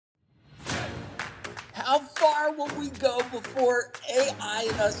How far will we go before AI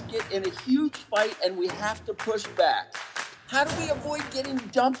and us get in a huge fight and we have to push back? How do we avoid getting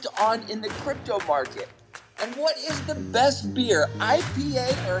dumped on in the crypto market? And what is the best beer,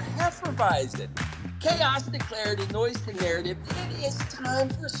 IPA or Hefeweizen? Chaos to clarity, noise to narrative. It is time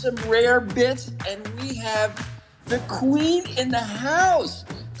for some rare bits, and we have the queen in the house.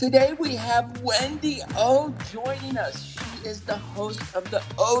 Today we have Wendy O joining us. She is the host of the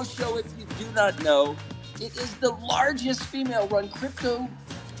O Show. If you do not know, it is the largest female-run crypto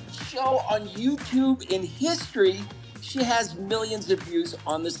show on YouTube in history. She has millions of views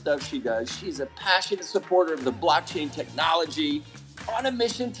on the stuff she does. She's a passionate supporter of the blockchain technology, on a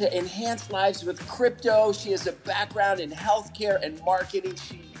mission to enhance lives with crypto. She has a background in healthcare and marketing.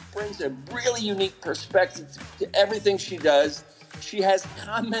 She brings a really unique perspective to everything she does. She has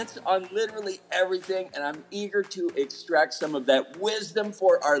comments on literally everything, and I'm eager to extract some of that wisdom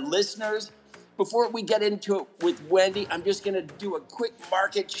for our listeners. Before we get into it with Wendy, I'm just going to do a quick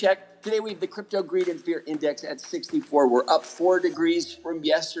market check. Today we have the Crypto Greed and Fear Index at 64. We're up 4 degrees from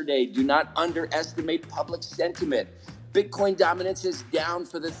yesterday. Do not underestimate public sentiment. Bitcoin dominance is down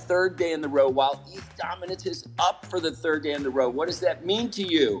for the third day in a row, while ETH dominance is up for the third day in a row. What does that mean to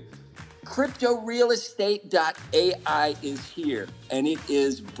you? CryptoRealEstate.ai is here, and it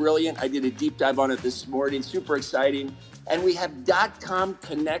is brilliant. I did a deep dive on it this morning. Super exciting. And we have .com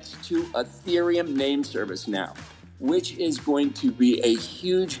connects to Ethereum name service now, which is going to be a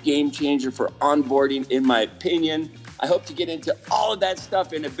huge game changer for onboarding, in my opinion. I hope to get into all of that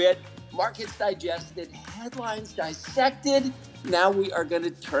stuff in a bit. Markets digested, headlines dissected. Now we are going to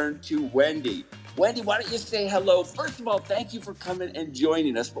turn to Wendy. Wendy, why don't you say hello? First of all, thank you for coming and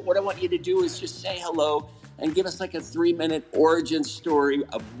joining us. But what I want you to do is just say hello and give us like a 3-minute origin story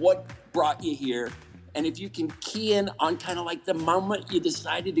of what brought you here. And if you can key in on kind of like the moment you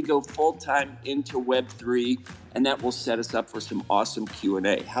decided to go full-time into Web3, and that will set us up for some awesome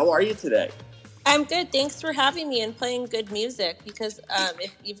Q&A. How are you today? I'm good. Thanks for having me and playing good music, because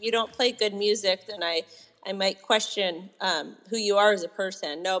if you don't play good music, then I might question who you are as a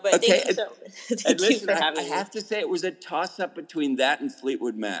person. No, but okay, thank you for having me. I have to say it was a toss-up between that and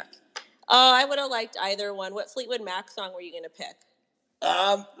Fleetwood Mac. Oh, I would have liked either one. What Fleetwood Mac song were you going to pick?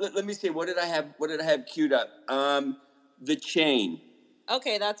 Let me see. What did I have queued up? The Chain.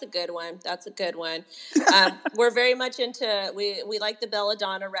 Okay, that's a good one. We're very much into, we like the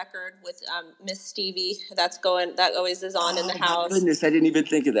Belladonna record with Miss Stevie. That always is on in the house. Oh my goodness, I didn't even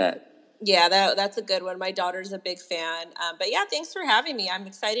think of that. Yeah, that's a good one. My daughter's a big fan. But yeah, thanks for having me. I'm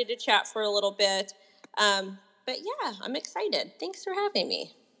excited to chat for a little bit. But yeah, I'm excited. Thanks for having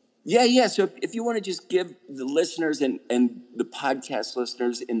me. Yeah. So if you want to just give the listeners and the podcast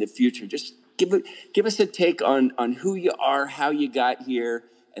listeners in the future, just give us a take on who you are, how you got here,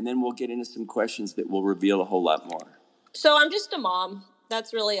 and then we'll get into some questions that will reveal a whole lot more. So I'm just a mom.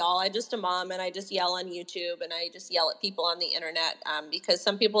 That's really all. I'm just a mom, and I just yell on YouTube, and I just yell at people on the internet because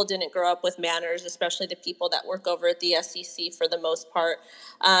some people didn't grow up with manners, especially the people that work over at the SEC for the most part.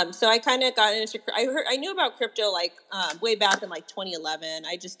 So I kind of got into. I knew about crypto like way back in like 2011.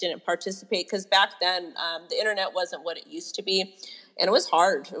 I just didn't participate because back then the internet wasn't what it used to be, and it was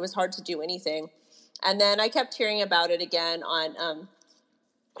hard. It was hard to do anything. And then I kept hearing about it again on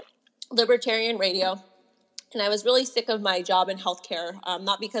libertarian radio. And I was really sick of my job in healthcare,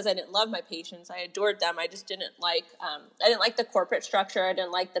 not because I didn't love my patients. I adored them. I just didn't like the corporate structure. I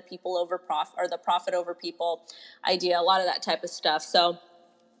didn't like the people over profit, or the profit over people idea, a lot of that type of stuff. So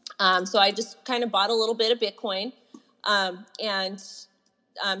I just kind of bought a little bit of Bitcoin and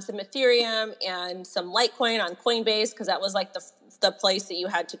some Ethereum and some Litecoin on Coinbase, because that was like the place that you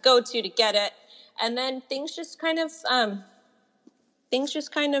had to go to get it. And then things just kind of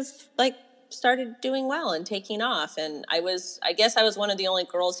like started doing well and taking off. And I guess I was one of the only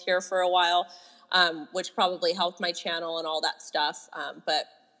girls here for a while, which probably helped my channel and all that stuff. But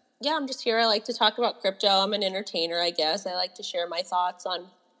yeah, I'm just here. I like to talk about crypto. I'm an entertainer, I guess. I like to share my thoughts on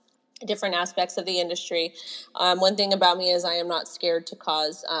different aspects of the industry. One thing about me is I am not scared to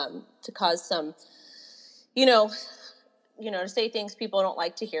cause some, to say things people don't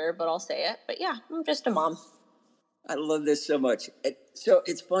like to hear, but I'll say it. But yeah, I'm just a mom. I love this so much. So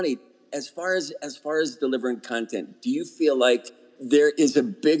it's funny. As far as delivering content, do you feel like there is a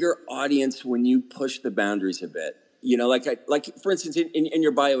bigger audience when you push the boundaries a bit? You know, like for instance, in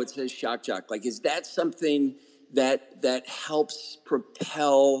your bio it says shock jock. Like, is that something that helps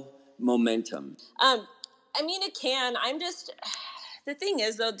propel momentum? I mean, it can. The thing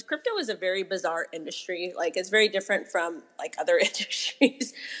is, though, crypto is a very bizarre industry. Like, it's very different from like other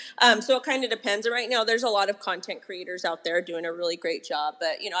industries. So it kind of depends. And right now, there's a lot of content creators out there doing a really great job.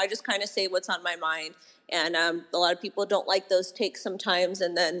 But, I just kind of say what's on my mind. And a lot of people don't like those takes sometimes.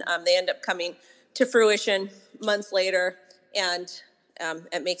 And then they end up coming to fruition months later. And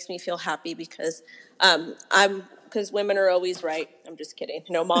it makes me feel happy because because women are always right. I'm just kidding.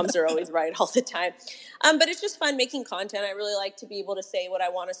 Moms are always right all the time. But it's just fun making content. I really like to be able to say what I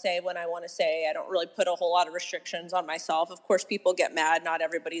want to say when I want to say. I don't really put a whole lot of restrictions on myself. Of course, people get mad. Not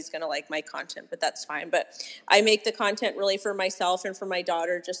everybody's going to like my content, but that's fine. But I make the content really for myself and for my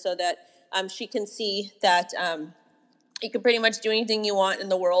daughter, just so that she can see that you can pretty much do anything you want in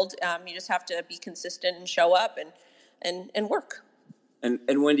the world. You just have to be consistent and show up and work.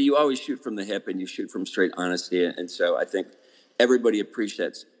 And Wendy, you always shoot from the hip and you shoot from straight honesty. And so I think everybody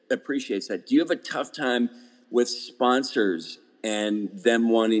appreciates that. Do you have a tough time with sponsors and them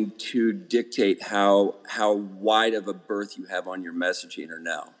wanting to dictate how wide of a berth you have on your messaging, or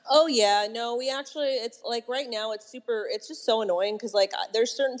no? Oh yeah, no, we actually, it's like right now it's just so annoying because like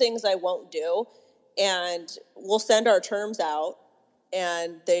there's certain things I won't do, and we'll send our terms out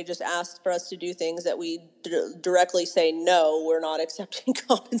and they just ask for us to do things that we directly say, no, we're not accepting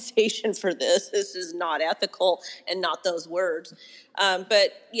compensation for this. This is not ethical, and not those words.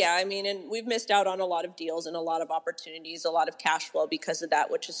 But yeah, I mean, and we've missed out on a lot of deals and a lot of opportunities, a lot of cash flow because of that,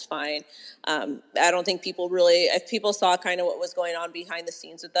 which is fine. I don't think people really, if people saw kind of what was going on behind the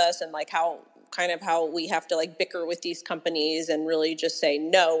scenes with us and like how we have to like bicker with these companies and really just say,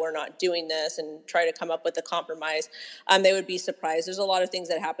 no, we're not doing this, and try to come up with a compromise, they would be surprised. There's a lot of things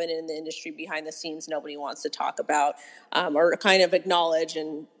that happen in the industry behind the scenes nobody wants to talk about or kind of acknowledge,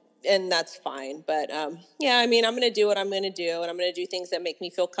 and that's fine. But yeah, I mean, I'm going to do what I'm going to do, and I'm going to do things that make me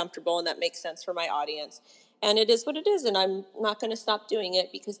feel comfortable and that make sense for my audience. And it is what it is, and I'm not going to stop doing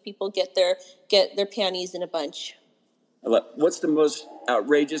it because people get their panties in a bunch. What's the most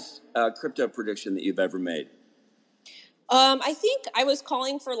outrageous crypto prediction that you've ever made? I think I was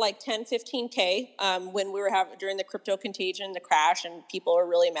calling for like 10, 15K when we were during the crypto contagion, the crash, and people were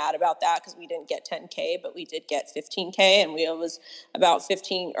really mad about that because we didn't get 10K, but we did get 15K, and it was about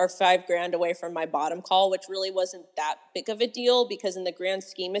 15 or $5,000 away from my bottom call, which really wasn't that big of a deal because in the grand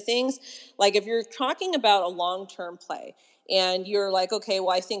scheme of things, like if you're talking about a long-term play, and you're like, okay, well,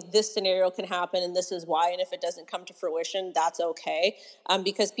 I think this scenario can happen and this is why. And if it doesn't come to fruition, that's okay.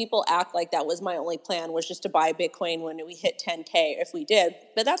 Because people act like that was my only plan, was just to buy Bitcoin when we hit 10K if we did.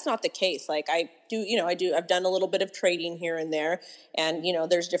 But that's not the case. Like I've done a little bit of trading here and there. And,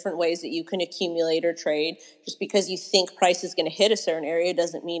 there's different ways that you can accumulate or trade. Just because you think price is going to hit a certain area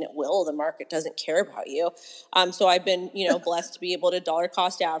doesn't mean it will. The market doesn't care about you. So I've been, blessed to be able to dollar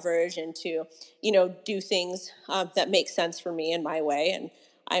cost average and to, do things that make sense for me in my way, and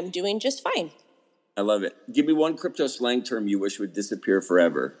I'm doing just fine. I love it. Give me one crypto slang term you wish would disappear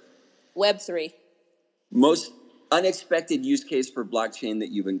forever. Web3. Most unexpected use case for blockchain that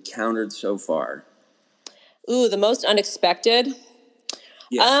you've encountered so far? Ooh, the most unexpected?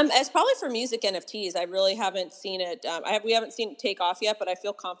 Yeah. It's probably for music NFTs. I really haven't seen it. We haven't seen it take off yet, but I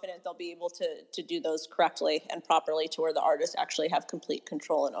feel confident they'll be able to do those correctly and properly to where the artists actually have complete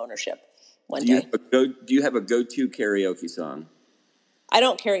control and ownership one day. Do you have a go-to karaoke song? I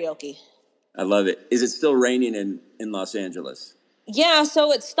don't karaoke. I love it. Is it still raining in Los Angeles? Yeah,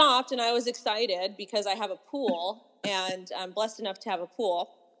 so it stopped, and I was excited because I have a pool, and I'm blessed enough to have a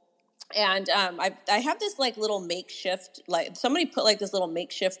pool. And I have this like little makeshift, like somebody put like this little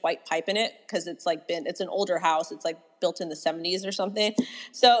makeshift white pipe in it because it's an older house. It's like built in the 70s or something.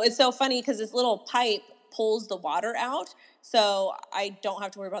 So it's so funny because this little pipe pulls the water out. So I don't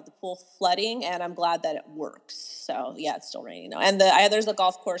have to worry about the pool flooding, and I'm glad that it works. So yeah, it's still raining now. And there's a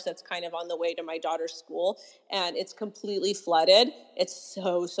golf course that's kind of on the way to my daughter's school, and it's completely flooded. It's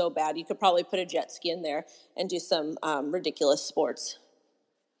so bad. You could probably put a jet ski in there and do some ridiculous sports.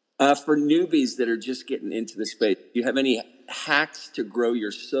 For newbies that are just getting into the space, do you have any hacks to grow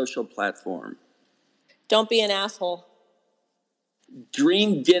your social platform? Don't be an asshole.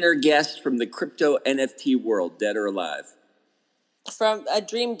 Dream dinner guest from the crypto NFT world, dead or alive? From a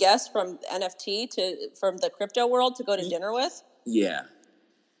dream guest from NFT from the crypto world to go to dinner with? Yeah.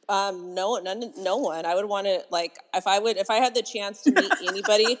 No one. I would want to, like, if I had the chance to meet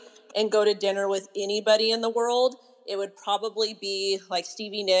anybody and go to dinner with anybody in the world, it would probably be like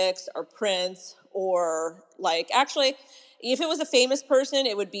Stevie Nicks or Prince, or like, actually, if it was a famous person,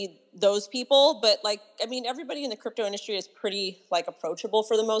 it would be those people. But like, I mean, everybody in the crypto industry is pretty like approachable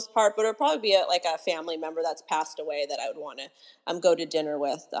for the most part, but it would probably be like a family member that's passed away that I would want to go to dinner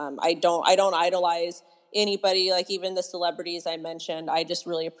with. I don't idolize anybody, like even the celebrities I mentioned, I just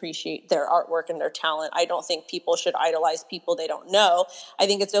really appreciate their artwork and their talent. I don't think people should idolize people they don't know. I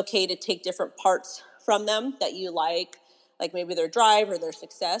think it's okay to take different parts from them that you like maybe their drive or their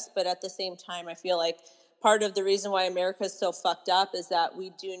success. But at the same time, I feel like part of the reason why America is so fucked up is that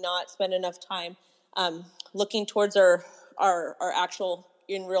we do not spend enough time looking towards our actual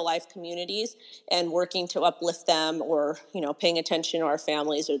in real life communities and working to uplift them, or paying attention to our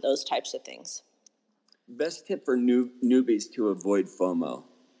families or those types of things. Best tip for newbies to avoid FOMO?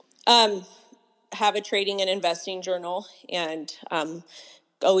 Have a trading and investing journal, and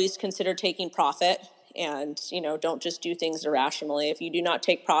always consider taking profit. And, don't just do things irrationally. If you do not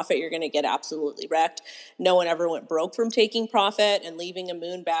take profit, you're going to get absolutely wrecked. No one ever went broke from taking profit, and leaving a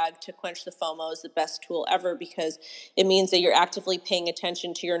moon bag to quench the FOMO is the best tool ever, because it means that you're actively paying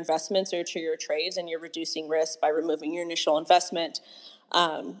attention to your investments or to your trades, and you're reducing risk by removing your initial investment,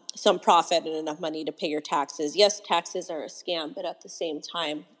 some profit, and enough money to pay your taxes. Yes, taxes are a scam, but at the same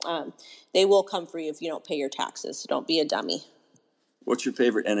time, they will come for you if you don't pay your taxes. So don't be a dummy. What's your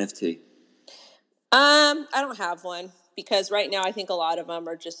favorite NFT? I don't have one, because right now I think a lot of them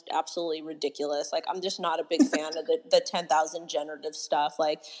are just absolutely ridiculous. Like, I'm just not a big fan of the 10,000 generative stuff.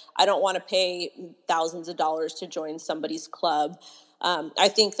 Like, I don't want to pay thousands of dollars to join somebody's club. I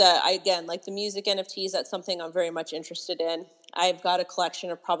think that like the music NFTs, that's something I'm very much interested in. I've got a collection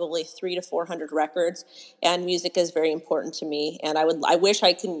of probably 300 to 400 records, and music is very important to me. And I wish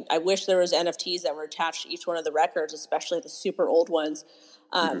there was NFTs that were attached to each one of the records, especially the super old ones.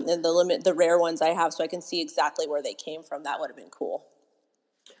 And the rare ones I have, so I can see exactly where they came from. That would have been cool.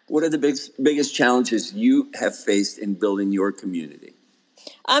 What are the biggest challenges you have faced in building your community?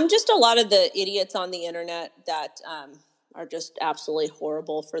 Just a lot of the idiots on the internet that are just absolutely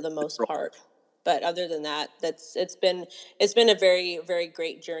horrible for the most part. But other than that, it's been a very, very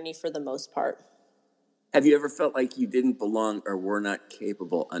great journey for the most part. Have you ever felt like you didn't belong or were not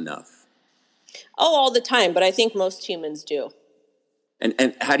capable enough? Oh, all the time, but I think most humans do.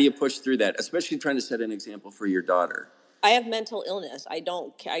 And how do you push through that, especially trying to set an example for your daughter? I have mental illness. I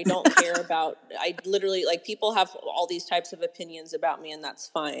don't care about, I literally, like, people have all these types of opinions about me, and that's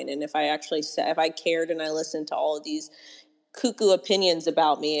fine. And if I cared and I listened to all of these cuckoo opinions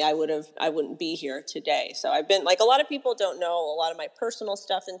about me, I wouldn't be here today. So I've been, like, a lot of people don't know a lot of my personal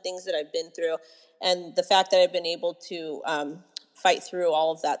stuff and things that I've been through. And the fact that I've been able to fight through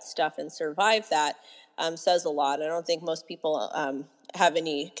all of that stuff and survive that says a lot. I don't think most people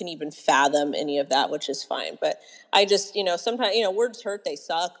can even fathom any of that, which is fine. But I just, sometimes, words hurt, they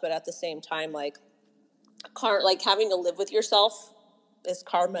suck. But at the same time, like having to live with yourself is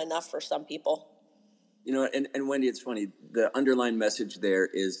karma enough for some people. And Wendy, it's funny. The underlying message there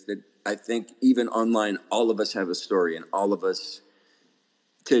is that I think even online, all of us have a story, and all of us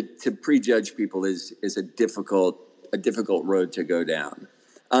to prejudge people is a difficult road to go down.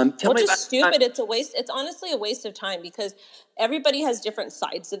 Which is stupid. It's a waste. It's honestly a waste of time, because everybody has different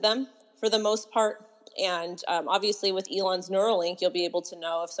sides of them for the most part. And obviously with Elon's Neuralink, you'll be able to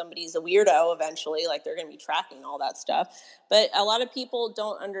know if somebody's a weirdo eventually, like they're going to be tracking all that stuff. But a lot of people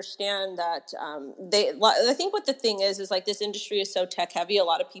don't understand that I think what the thing is like, this industry is so tech heavy. A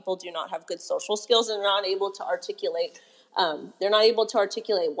lot of people do not have good social skills and are not able to articulate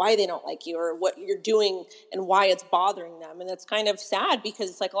why they don't like you or what you're doing and why it's bothering them. And that's kind of sad, because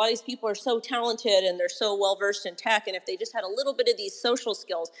it's like a lot of these people are so talented and they're so well versed in tech. And if they just had a little bit of these social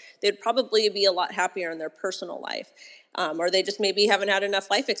skills, they'd probably be a lot happier in their personal life. Or they just maybe haven't had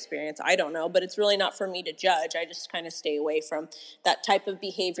enough life experience. I don't know, but it's really not for me to judge. I just kind of stay away from that type of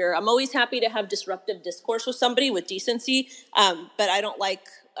behavior. I'm always happy to have disruptive discourse with somebody with decency. But I don't like,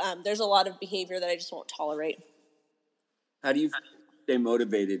 there's a lot of behavior that I just won't tolerate. How do you stay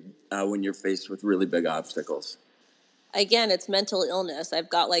motivated when you're faced with really big obstacles? Again, it's mental illness. I've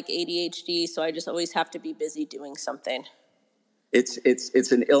got like ADHD, so I just always have to be busy doing something. It's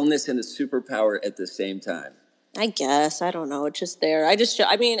an illness and a superpower at the same time. I guess. I don't know. It's just there. It's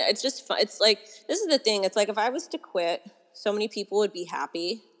just fun. It's like, this is the thing. It's like, if I was to quit, so many people would be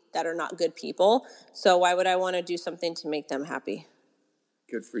happy that are not good people. So why would I want to do something to make them happy?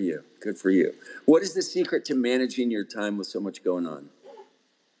 Good for you. Good for you. What is the secret to managing your time with so much going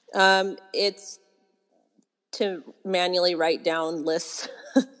on? It's to manually write down lists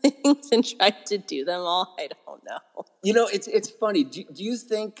of things and try to do them all. I don't know. It's funny. Do you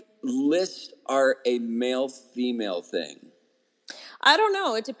think lists are a male-female thing? I don't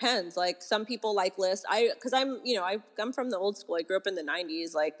know. It depends. Like, some people like lists. I'm from the old school. I grew up in the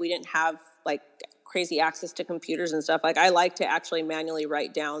 90s. Like, we didn't have like crazy access to computers and stuff, like I like to actually manually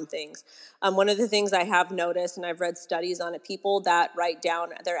write down things. One of the things I have noticed, and I've read studies on it, people that write down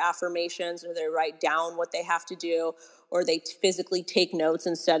their affirmations, or they write down what they have to do, or they physically take notes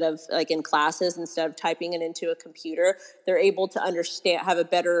instead of like in classes, instead of typing it into a computer, they're able to understand, have a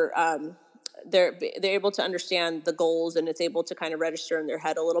better, they're able to understand the goals, and it's able to kind of register in their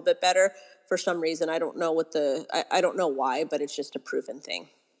head a little bit better for some reason. I don't know I don't know why, but it's just a proven thing.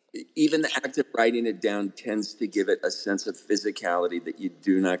 Even the act of writing it down tends to give it a sense of physicality that you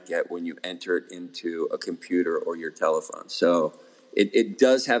do not get when you enter it into a computer or your telephone. So it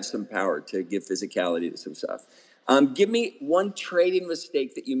does have some power to give physicality to some stuff. Give me one trading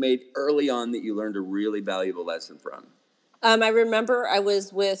mistake that you made early on that you learned a really valuable lesson from. I remember I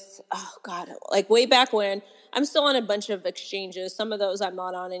was with, oh God, like way back when. I'm still on a bunch of exchanges. Some of those I'm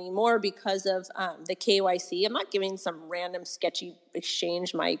not on anymore because of the KYC. I'm not giving some random sketchy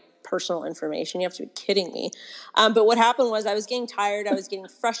exchange my personal information. You have to be kidding me. But what happened was I was getting tired. I was getting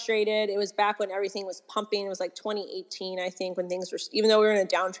frustrated. It was back when everything was pumping. It was like 2018, I think, when things were, even though we were in a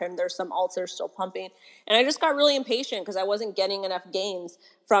downtrend, there's some alts that are still pumping. And I just got really impatient because I wasn't getting enough gains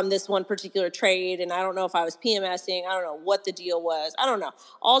from this one particular trade. And I don't know if I was PMSing. I don't know what the deal was. I don't know.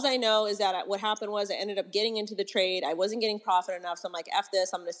 All I know is that what happened was I ended up getting into the trade. I wasn't getting profit enough. So I'm like, F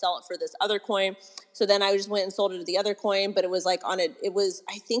this, I'm going to sell it for this other coin. So then I just went and sold it to the other coin, but it was like I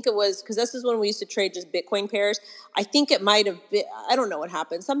think it was, because this is when we used to trade just Bitcoin pairs. I think it might have been, I don't know what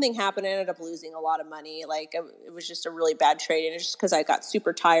happened. Something happened. I ended up losing a lot of money. Like it was just a really bad trade. And it's just because I got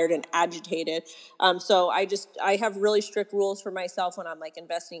super tired and agitated. So I have really strict rules for myself when I'm like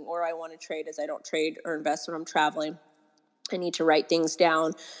investing or I want to trade, as I don't trade or invest when I'm traveling. I need to write things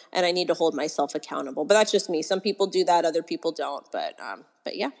down and I need to hold myself accountable. But that's just me. Some people do that, other people don't. But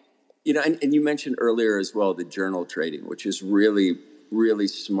yeah. You know, and you mentioned earlier as well the journal trading, which is really, really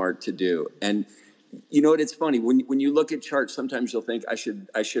smart to do. And you know what? It's funny when you look at charts. Sometimes you'll think I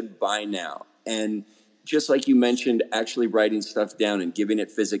should buy now. And just like you mentioned, actually writing stuff down and giving it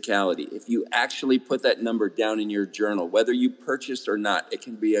physicality. If you actually put that number down in your journal, whether you purchased or not, it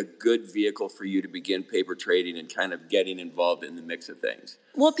can be a good vehicle for you to begin paper trading and kind of getting involved in the mix of things.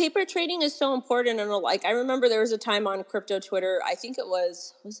 Well, paper trading is so important. And like, I remember there was a time on crypto Twitter, I think it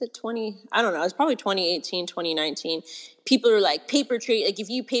was it 20? I don't know. It was probably 2018, 2019. People are like, paper trade, like if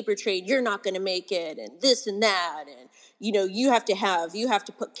you paper trade, you're not going to make it, and this and that. And, you know, you have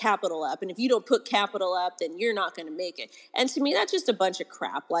to put capital up. And if you don't put capital up, then you're not going to make it. And to me, that's just a bunch of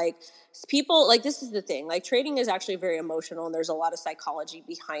crap. Like people, like, this is the thing, like trading is actually very emotional and there's a lot of psychology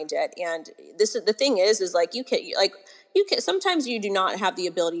behind it. And this is the thing is like, you can, sometimes you do not have the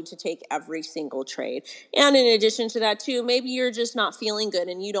ability to take every single trade. And in addition to that too, maybe you're just not feeling good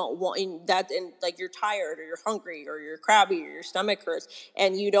and you don't want that, and like you're tired or you're hungry or you're crabby or your stomach hurts,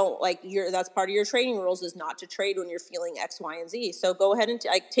 and you don't that's part of your trading rules is not to trade when you're feeling X, Y, and Z. So go ahead and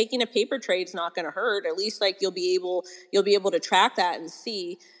taking a paper trade is not going to hurt. At least like you'll be able to track that and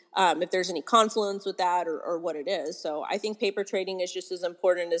see if there's any confluence with that or what it is. So I think paper trading is just as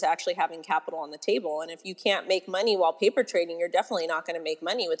important as actually having capital on the table. And if you can't make money while paper trading, you're definitely not going to make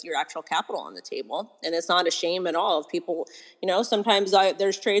money with your actual capital on the table. And it's not a shame at all if people, you know, sometimes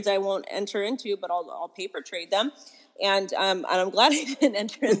there's trades I won't enter into, but I'll paper trade them. And I'm glad I didn't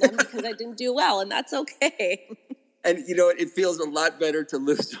enter in them because I didn't do well, and that's okay. And you know, it feels a lot better to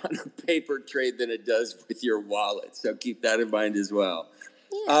lose on a paper trade than it does with your wallet. So keep that in mind as well.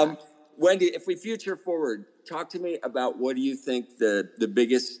 Yeah. Wendy, if we future forward, talk to me about what do you think the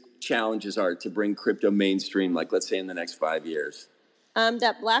biggest challenges are to bring crypto mainstream, like let's say in the next 5 years?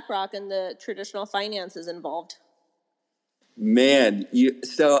 That BlackRock and the traditional finance is involved. Man,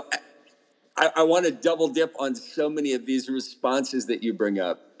 I want to double dip on so many of these responses that you bring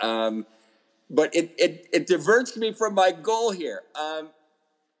up. But it diverts me from my goal here.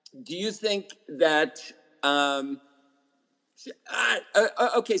 Do you think that...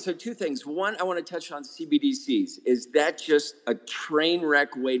 okay, so two things. One, I want to touch on CBDCs. Is that just a train wreck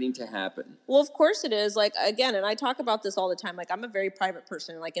waiting to happen? Well, of course it is. Like, again, and I talk about this all the time. Like, I'm a very private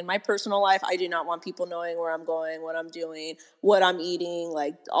person. Like, in my personal life, I do not want people knowing where I'm going, what I'm doing, what I'm eating,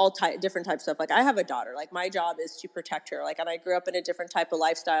 like different types of stuff. Like, I have a daughter. Like, my job is to protect her. Like, and I grew up in a different type of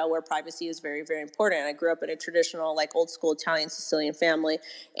lifestyle where privacy is very, very important. I grew up in a traditional, like, old school Italian Sicilian family.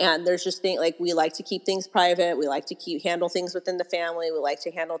 And there's just things like we like to keep things private. We like to handle things things within the family. We like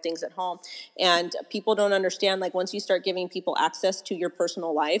to handle things at home. And people don't understand, like, once you start giving people access to your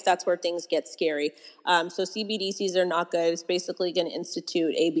personal life, that's where things get scary. So CBDCs are not good. It's basically going to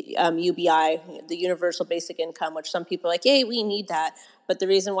institute UBI, the universal basic income, which some people are like, hey, we need that. But the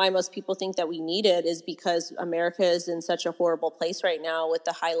reason why most people think that we need it is because America is in such a horrible place right now with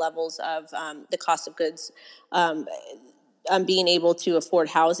the high levels of the cost of goods, being able to afford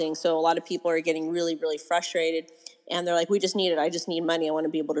housing. So a lot of people are getting really, really frustrated. And they're like, we just need it. I just need money. I want to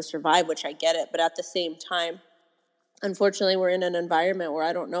be able to survive, which I get it. But at the same time, unfortunately, we're in an environment where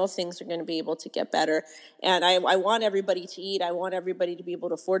I don't know if things are going to be able to get better. And I want everybody to eat. I want everybody to be able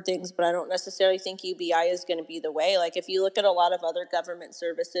to afford things, but I don't necessarily think UBI is going to be the way. Like, if you look at a lot of other government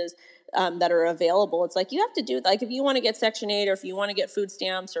services that are available, it's like you have to do, like, if you want to get Section 8 or if you want to get food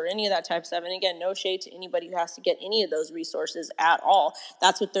stamps or any of that type of stuff, and again, no shade to anybody who has to get any of those resources at all.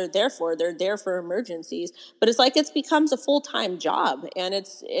 That's what they're there for. They're there for emergencies. But it's like it becomes a full-time job, and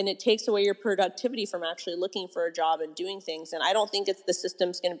it takes away your productivity from actually looking for a job and doing things. And I don't think the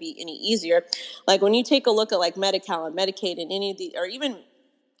system's going to be any easier. Like, when you take a look at like Medi-Cal and Medicaid and any of the, or even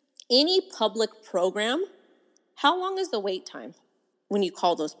any public program, how long is the wait time when you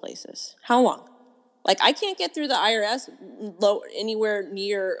call those places? How long? Like, I can't get through the IRS anywhere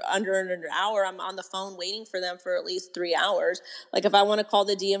near under an hour. I'm on the phone waiting for them for at least 3 hours. Like, if I want to call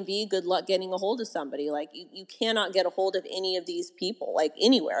the DMV, good luck getting a hold of somebody. Like, you cannot get a hold of any of these people, like,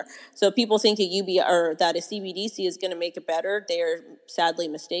 anywhere. So people think a UBI or that a CBDC is going to make it better. They are sadly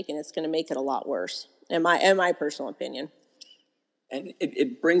mistaken. It's going to make it a lot worse, in my personal opinion. And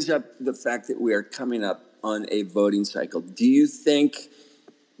it brings up the fact that we are coming up on a voting cycle. Do you think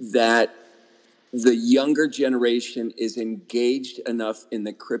that the younger generation is engaged enough in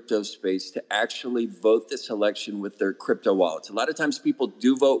the crypto space to actually vote this election with their crypto wallets? A lot of times people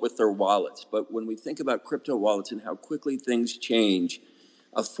do vote with their wallets, but when we think about crypto wallets and how quickly things change,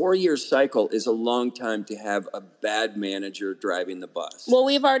 a 4-year cycle is a long time to have a bad manager driving the bus. Well,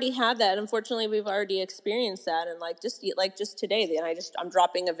 we've already had that. Unfortunately, we've already experienced that. And just today, and I'm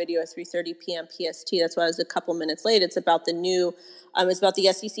dropping a video at 3:30 p.m. PST. That's why I was a couple minutes late. It's about the new, it's about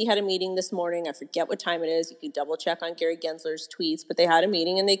the SEC had a meeting this morning. I forget what time it is. You can double check on Gary Gensler's tweets, but they had a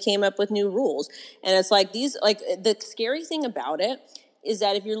meeting and they came up with new rules. And it's like the scary thing about it is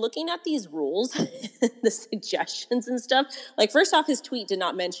that if you're looking at these rules, the suggestions and stuff, like, first off, his tweet did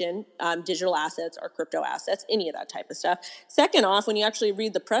not mention digital assets or crypto assets, any of that type of stuff. Second off, when you actually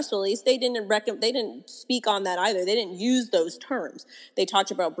read the press release, they didn't speak on that either. They didn't use those terms. They talked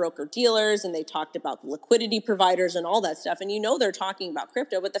about broker dealers and they talked about liquidity providers and all that stuff. And they're talking about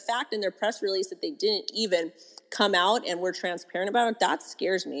crypto, but the fact in their press release that they didn't even come out and we're transparent about it, that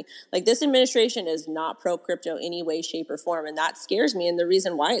scares me. Like, this administration is not pro crypto any way, shape, or form, and that scares me. And the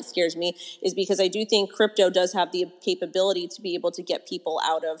reason why it scares me is because I do think crypto does have the capability to be able to get people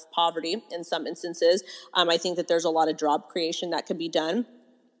out of poverty in some instances. I think that there's a lot of job creation that could be done.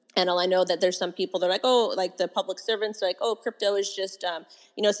 And I know that there's some people that are like, oh, like the public servants are like, oh, crypto is just,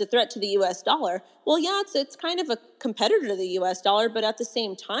 it's a threat to the U.S. dollar. Well, yeah, it's kind of a competitor to the U.S. dollar, but at the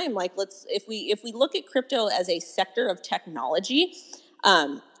same time, like, if we look at crypto as a sector of technology,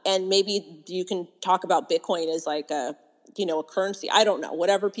 and maybe you can talk about Bitcoin as like a currency. I don't know,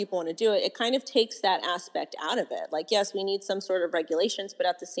 whatever people want to do it. It kind of takes that aspect out of it. Like, yes, we need some sort of regulations, but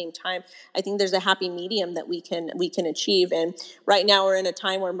at the same time, I think there's a happy medium that we can achieve. And right now we're in a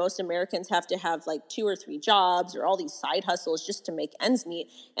time where most Americans have to have like 2 or 3 jobs or all these side hustles just to make ends meet.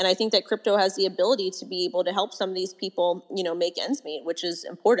 And I think that crypto has the ability to be able to help some of these people, make ends meet, which is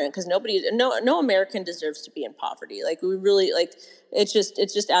important because no American deserves to be in poverty. Like, we really, like, it's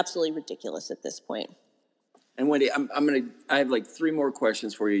just absolutely ridiculous at this point. And Wendy, I have like 3 more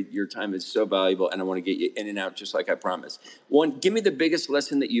questions for you. Your time is so valuable, and I want to get you in and out just like I promised. One, give me the biggest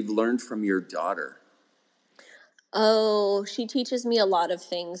lesson that you've learned from your daughter. Oh, she teaches me a lot of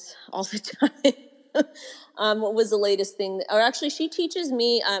things all the time. What was the latest thing? Or actually, she teaches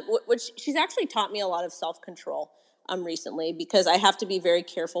me, which she's actually taught me a lot of self-control recently, because I have to be very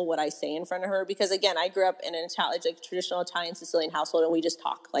careful what I say in front of her. Because again, I grew up in an traditional Italian Sicilian household, and we just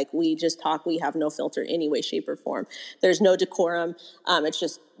talk. Like, we just talk. We have no filter any way, shape, or form. There's no decorum. It's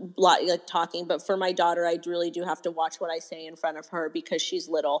just like talking. But for my daughter, I really do have to watch what I say in front of her because she's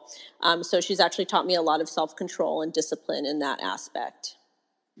little. So she's actually taught me a lot of self-control and discipline in that aspect.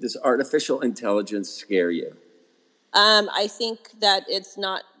 Does artificial intelligence scare you? I think that it's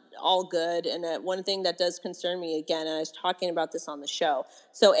not all good. And one thing that does concern me, again, and I was talking about this on the show.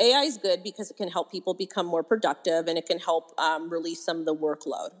 So AI is good because it can help people become more productive and it can help release some of the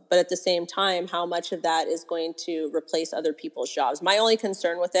workload. But at the same time, how much of that is going to replace other people's jobs? My only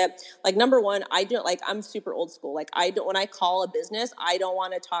concern with it, like, number one, I'm super old school. Like, when I call a business, I don't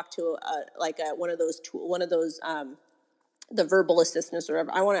want to talk to one of those the verbal assistants or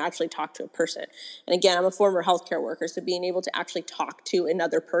whatever. I want to actually talk to a person. And again, I'm a former healthcare worker, so being able to actually talk to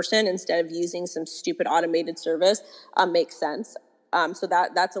another person instead of using some stupid automated service makes sense. So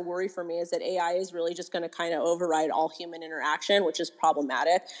that's a worry for me, is that AI is really just going to kind of override all human interaction, which is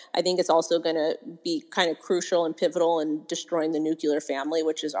problematic. I think it's also going to be kind of crucial and pivotal in destroying the nuclear family,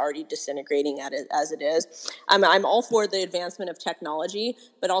 which is already disintegrating as it is. I'm all for the advancement of technology,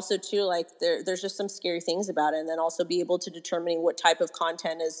 but also too, like, there's just some scary things about it. And then also be able to determine what type of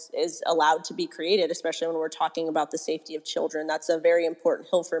content is allowed to be created, especially when we're talking about the safety of children. That's a very important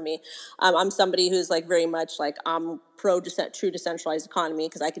hill for me. I'm somebody who's like very much like, I'm true decentralized economy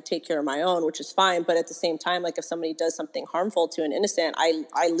because I could take care of my own, which is fine. But at the same time, like, if somebody does something harmful to an innocent,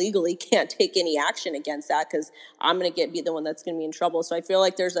 I legally can't take any action against that because I'm going to be the one that's going to be in trouble. So I feel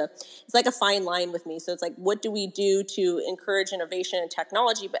like it's like a fine line with me. So it's like, what do we do to encourage innovation and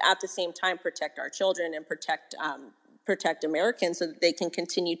technology, but at the same time protect our children and protect Americans so that they can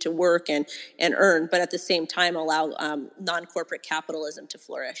continue to work and earn, but at the same time allow non-corporate capitalism to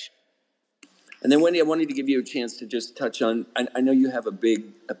flourish. And then, Wendy, I wanted to give you a chance to just touch on, I know you have a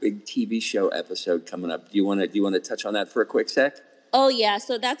big TV show episode coming up. Do you want to touch on that for a quick sec? Oh, yeah.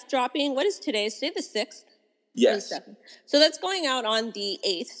 So that's dropping. What is today? Is today the 6th? Yes. So that's going out on the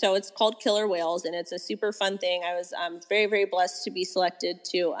 8th. So it's called Killer Whales, and it's a super fun thing. I was very, very blessed to be selected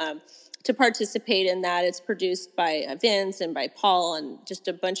to participate in that. It's produced by Vince and by Paul and just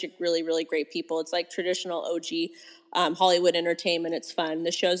a bunch of really, really great people. It's like traditional OG Hollywood entertainment. It's fun.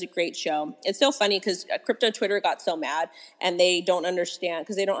 The show's a great show. It's so funny because crypto Twitter got so mad and they don't understand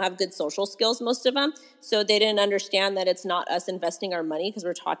because they don't have good social skills, most of them. So they didn't understand that it's not us investing our money because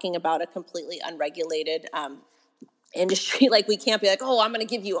we're talking about a completely unregulated industry. Like, we can't be like, oh, I'm going to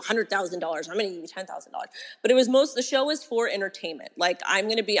give you $100,000. I'm going to give you $10,000. But the show is for entertainment. Like, I'm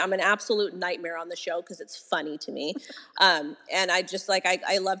an absolute nightmare on the show because it's funny to me. And I just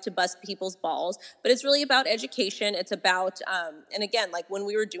I love to bust people's balls, but it's really about education. It's about, and again, like, when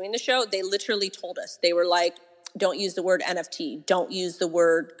we were doing the show, they literally told us, they were like, don't use the word NFT. Don't use the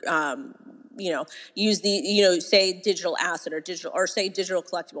word, say digital asset or say digital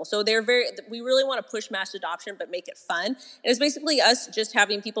collectible. So we really want to push mass adoption, but make it fun. And it's basically us just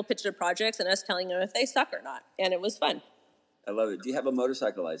having people pitch their projects and us telling them if they suck or not. And it was fun. I love it. Do you have a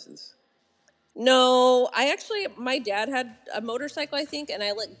motorcycle license? No, my dad had a motorcycle, I think, and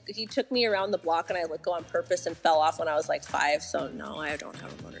he took me around the block and I let go on purpose and fell off when I was like 5. So no, I don't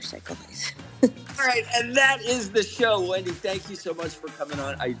have a motorcycle license. All right, and that is the show. Wendy, thank you so much for coming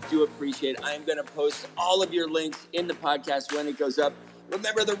on. I do appreciate it. I am going to post all of your links in the podcast when it goes up.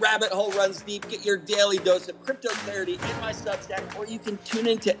 Remember, the rabbit hole runs deep. Get your daily dose of crypto clarity in my Substack, or you can tune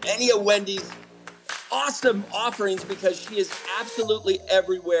into any of Wendy's awesome offerings because she is absolutely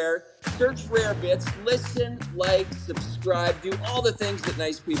everywhere. Search Rare Bits, listen, like, subscribe, do all the things that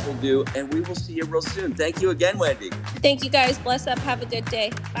nice people do, and we will see you real soon. Thank you again, Wendy. Thank you, guys. Bless up. Have a good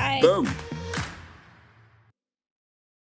day. Bye. Boom.